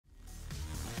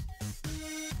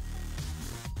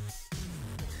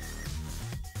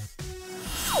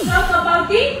talk about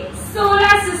the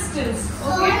solar systems.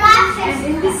 Okay, and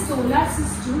in this solar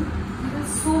system there are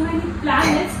so many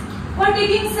planets who are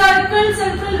taking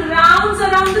circle rounds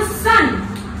around the sun.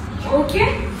 Okay,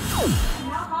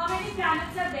 now how many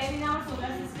planets are there in our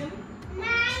solar system? 9.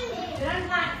 There are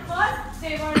 9. First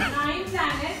there were 9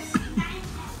 planets.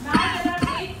 Now there are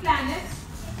 8 planets,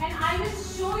 and I will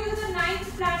show you the 9th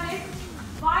planet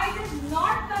why it is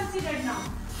not considered now.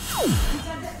 Which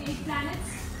are the 8 planets?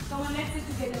 Come on, let's say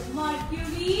together.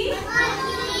 Mercury,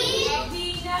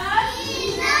 Venus,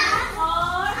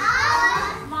 Earth,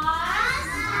 Mars,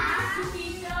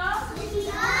 Jupiter,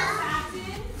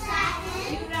 Saturn,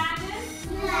 Uranus,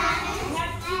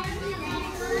 Neptune,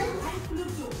 and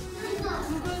Pluto.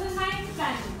 Pluto is the 9th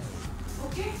planet.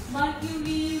 Okay?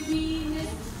 Mercury,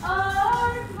 Venus,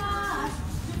 Earth, Mars,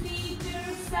 Jupiter,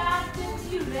 Saturn,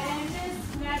 Uranus,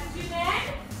 Neptune, and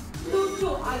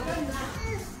Pluto. I don't know.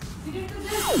 Did you do this?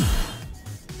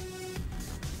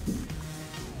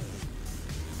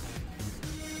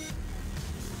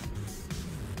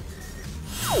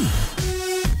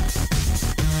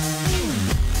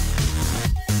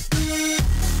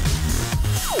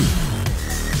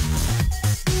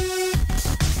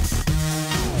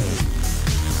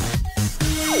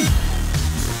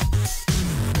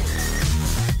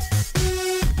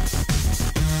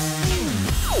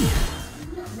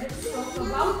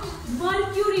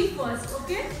 Mercury first,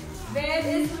 okay? Where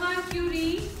is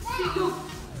Mercury? See, look,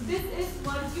 this is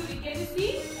Mercury. Can you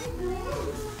see?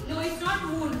 No, it's not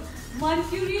moon.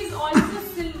 Mercury is also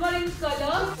silver in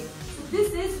color. So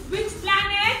this is which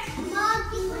planet?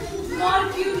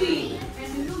 Mercury. And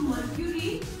you know Mercury,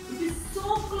 it is so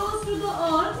close to the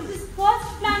Earth. It is first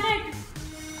planet.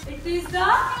 It is the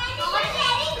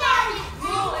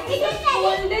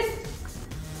coldest.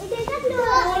 It is the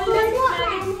Coldest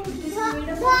planet. It is made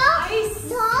up of ice.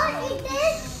 It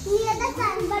is near the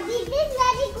sun, but it is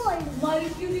very cold.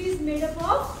 Mercury is made up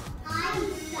of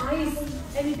ice,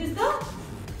 and it is the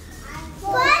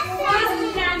First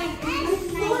planet. It is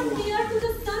so near to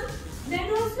the sun. Then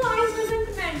also ice doesn't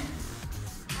melt.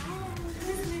 It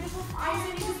is made up of ice,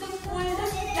 and it is the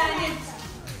coldest planet.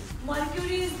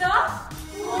 Mercury is the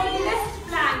coldest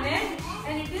planet,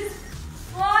 and it is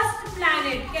first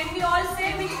planet. Can we all say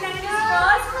which planet is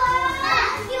first?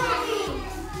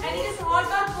 And it is hot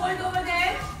or cold over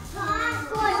there?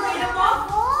 Made up of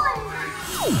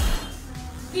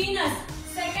Venus.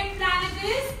 Second planet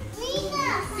is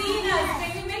Venus.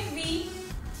 Can we make V?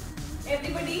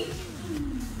 Everybody?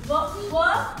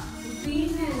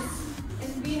 Venus.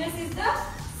 And Venus is the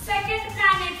second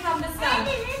planet from the sun. It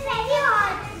is very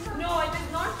hot. No, it is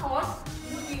not hot.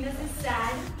 No, Venus is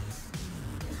sad.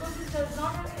 Because it does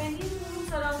not have any moon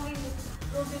surrounding it.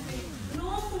 Rotating. No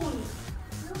moon.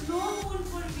 No moon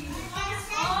for Venus.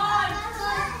 Earth.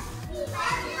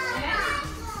 Yes.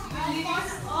 We live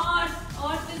on Earth.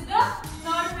 Earth is the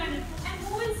third planet. And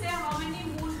who will say how many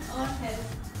moon Earth has?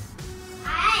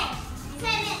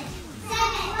 7.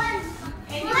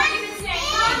 Anybody will say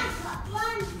anyone?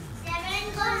 7.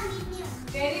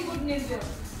 Very good, Nirvya.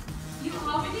 You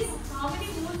how many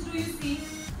moons do you see?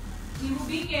 You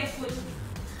be careful.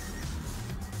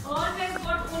 Earth has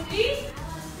got only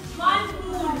 1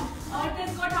 moon. Earth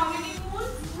has got how many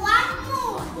moons? 1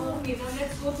 moon. Okay, now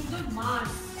let's go to the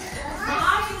Mars.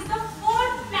 Mars is the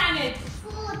 4th planet,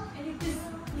 and it is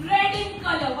red in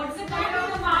color. What is the color of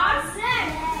the Mars?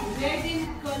 Red in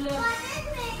color.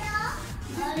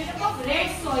 It is made up of red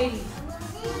soil.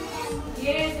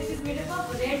 Yes, it is made up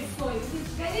of red soil. It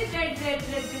is very red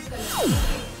color. Okay.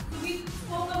 So we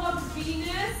spoke about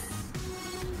Venus,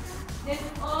 then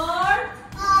Earth,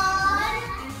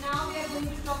 and now we are going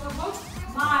to talk about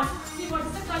Mars. See, what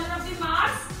is the color of the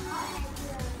Mars?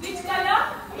 Which color?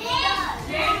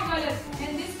 Red color.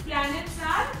 And these planets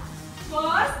are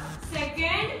first,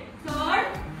 second, third,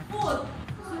 fourth.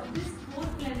 So these 4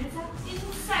 planets are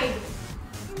inside.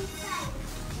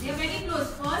 They are very close.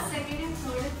 First, second, and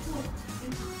third, and fourth.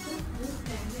 And after 4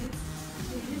 planets,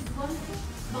 there is one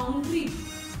boundary.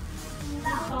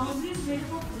 The boundary is made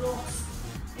up of rocks.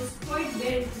 It's quite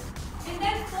belt. And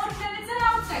then 4 planets are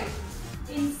outside.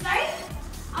 Inside,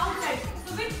 outside. So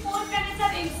which 4 planets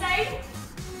are inside?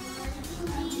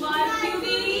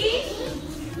 Mercury,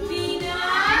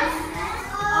 Venus,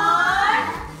 Earth,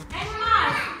 and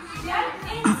Mars. They are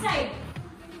inside.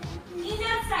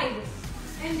 Inner side.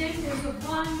 And then there is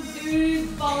one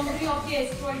big boundary of the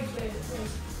asteroid belt. There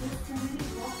are so many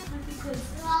rock particles.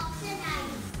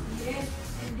 Yes.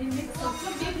 And they make such a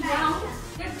big round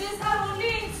that these are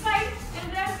only inside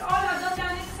and rest all other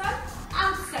planets are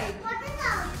outside. What is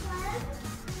outside?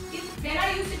 Where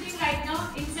are you sitting right now?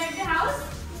 Inside the house?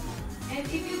 And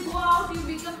if you go out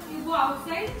out, you go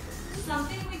outside.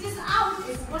 Something which is out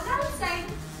is what outside.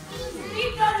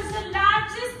 Jupiter is the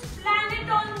largest planet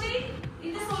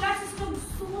in the solar system.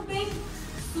 So big,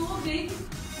 so big.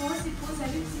 First it was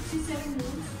having 67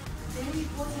 moons, then it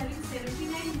was having 79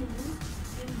 moons,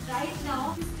 and right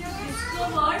now we have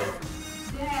discovered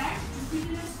that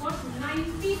Jupiter has got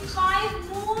 95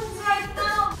 moons right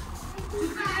now.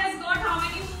 Jupiter has got how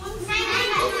many moons? 95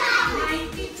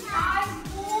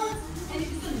 moons, and it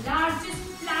is the largest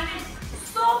planet.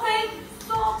 So big,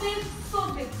 so big, so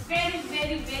big. Very,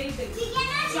 very, very big.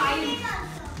 Giant.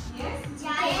 Yes.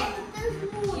 Giant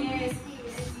moon. Yes.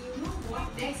 You know what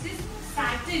next is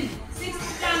Saturn.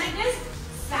 Sixth planet is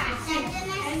Saturn.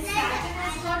 And Saturn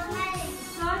has got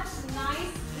such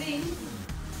nice rings.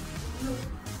 Look.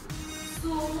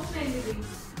 So many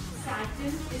rings.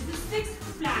 Saturn is the sixth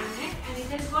planet and it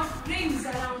has got rings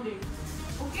around it.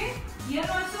 Okay? Here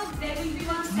also there will be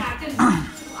one Saturn.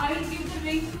 So I will give the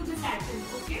ring to the Saturn.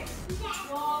 Okay?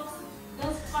 Rocks,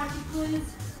 dust particles.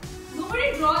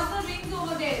 Nobody draws the rings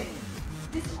over there.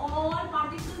 This all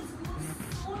particles go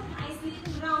so nicely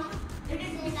in ground that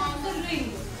it becomes a ring.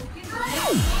 Okay? So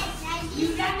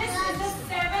Uranus is the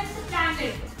seventh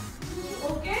planet.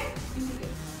 Okay?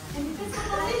 And it is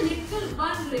only little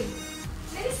one ring.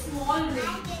 Very small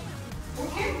ring.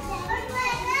 Okay?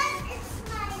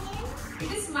 It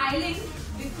is smiling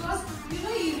because you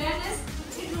know Uranus,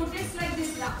 it rotates like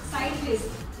this sideways.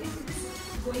 It is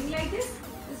going like this,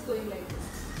 it's going like this.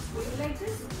 Going like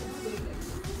this, it's going like this.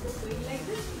 It's going like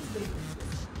this, it's going like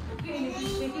this. Okay, and it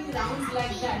is taking rounds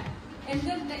like that. And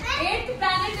the eighth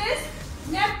planet is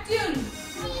Neptune.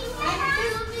 And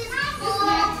Neptune is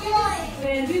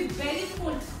very, very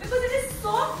cool because it is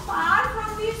so far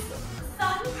from the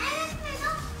sun.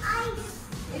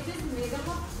 It is made up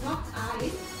of not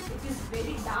ice. It is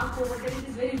very dark over there. It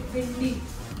is very windy.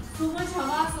 So much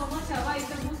hava. If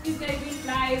the book is there, it will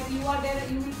fly. If you are there,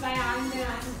 you will fly. I am there,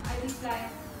 I will fly.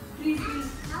 Trees will.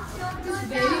 It is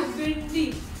very windy.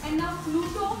 And now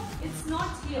Pluto, it's not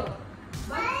here.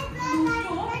 But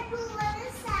Pluto, nobody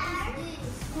is sad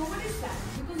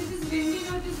because it is windy.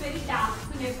 Now it is very dark.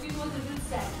 So Neptune was a little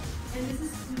sad. And this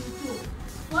is Pluto.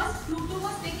 First, Pluto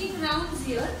was taking rounds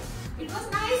here. It was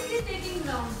nicely taking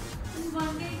rounds. And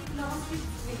one day it lost its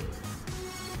way.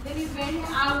 Then it went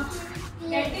out.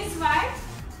 That is why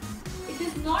it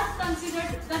is not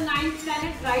considered the ninth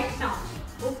planet right now.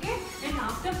 Okay? And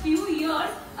after few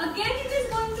years, again it is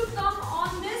going to come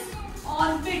on this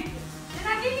orbit. Then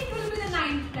again it will be the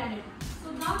ninth planet.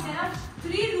 So now there are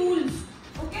 3 rules.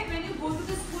 Okay? When you go to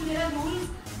the school, there are rules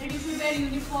that you should wear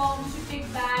uniform, you should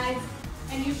take bags,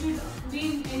 and you should be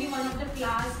in any one of the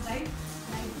class, right?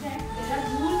 Like that. There are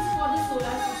rules for the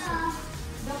solar system.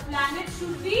 The planet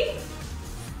should be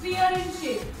sphere in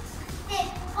shape.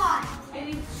 And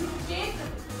it should take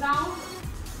round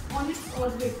on its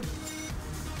orbit.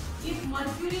 If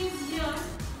Mercury is here,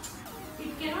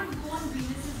 it cannot go on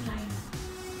Venus's line.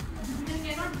 Jupiter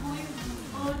cannot go in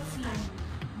Earth's line.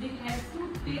 They have to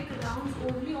take rounds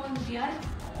only on their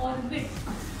orbit.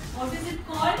 What is it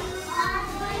called?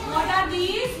 What are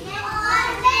these?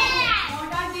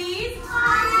 What are these?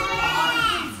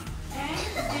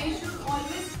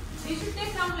 Orbits. And they should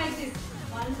take round like this.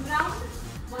 One round,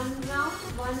 one round,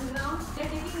 one round. They are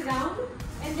taking round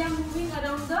and they are moving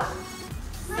around the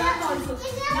sun also.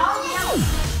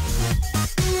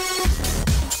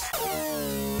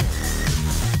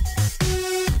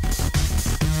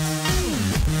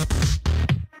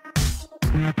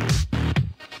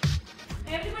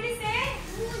 Everybody say,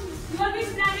 you are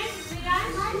which planet?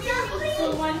 Vedant? So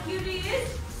Mercury is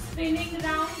spinning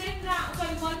round and round.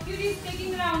 Sorry, Mercury is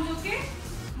taking rounds, okay?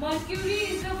 Mercury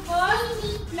is the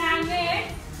first planet.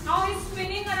 Now it's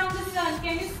spinning around the sun.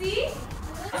 Can you see?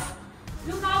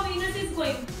 Look how Venus is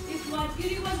going. If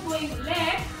Mercury was going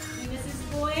left, Venus is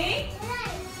going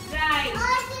right.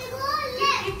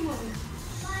 Keep moving.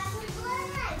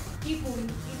 Keep moving.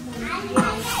 Keep moving.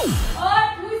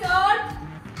 Earth, who is Earth?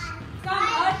 Come,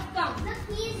 Earth, come.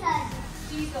 She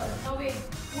is Earth. Now wait.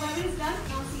 Whoever is done,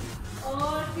 now see.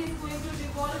 Earth is going to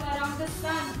revolve around the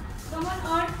sun. Come on,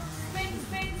 Earth. Spin,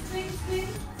 spin, spin, spin.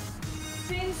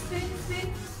 Spin, spin, spin.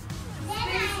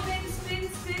 Spin, spin, spin,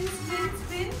 spin, spin,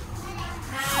 spin.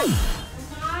 And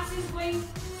Mars is going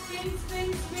spin, spin,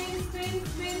 spin, spin,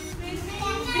 spin, spin.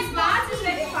 This Mars is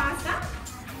very fast, huh?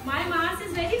 My Mars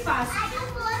is very fast.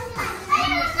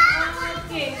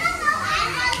 Okay.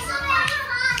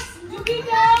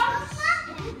 Jupiter.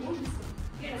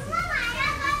 Yes,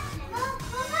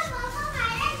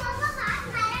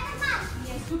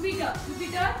 Jupiter.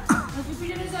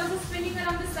 Jupiter is also spinning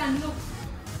around the sun. Look.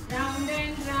 Round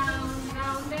and round,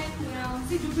 round and round.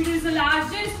 See, Jupiter is the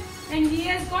largest and he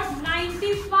has got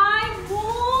 95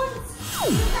 moons.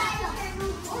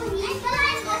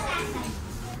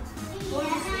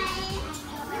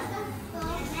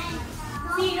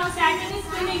 See, now Saturn is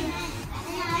spinning.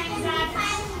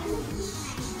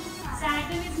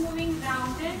 Saturn is moving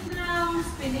round and round,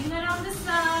 spinning around the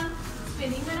sun,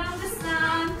 spinning around the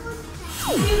sun.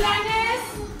 Uranus.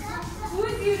 Who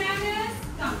is Uranus?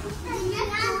 Come.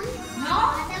 No,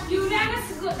 Uranus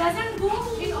doesn't go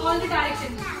in all the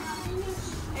directions.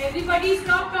 Everybody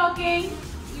stop talking.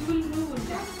 You will move.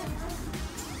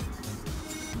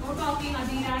 No talking,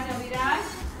 Aviraj.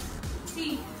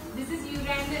 See, this is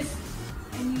Uranus.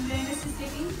 And Uranus is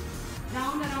taking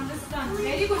round around the sun.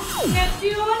 Very good.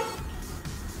 Neptune.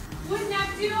 Who is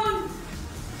Neptune?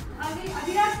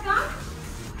 Aviraj, come.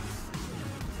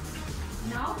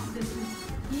 Now, this is.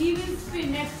 He will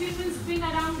spin. Neptune will spin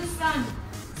around the sun.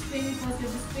 Spin first. You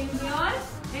have to spin here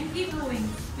and keep moving.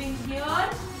 Spin here,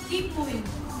 keep moving.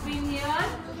 Spin here,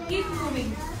 keep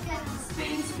moving.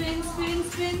 Spin, spin, spin,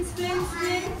 spin, spin,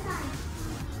 spin.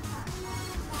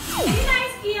 Very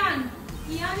nice, Kian.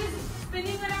 Kian is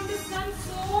spinning around the sun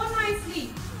so nicely.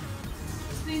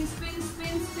 Spin, spin,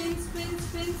 spin, spin, spin,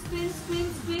 spin, spin, spin,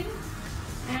 spin.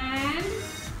 And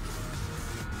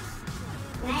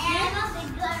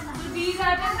so these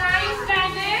are the 9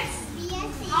 planets.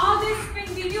 How they spin?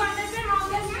 Did you understand how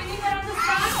they are spinning around the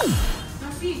sun?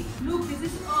 Now see, look, this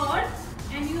is Earth,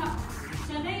 and you have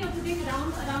to take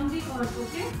round around the Earth.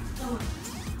 Okay? Come on.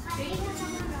 Take.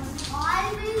 All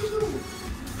will do.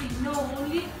 See, no,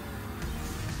 only.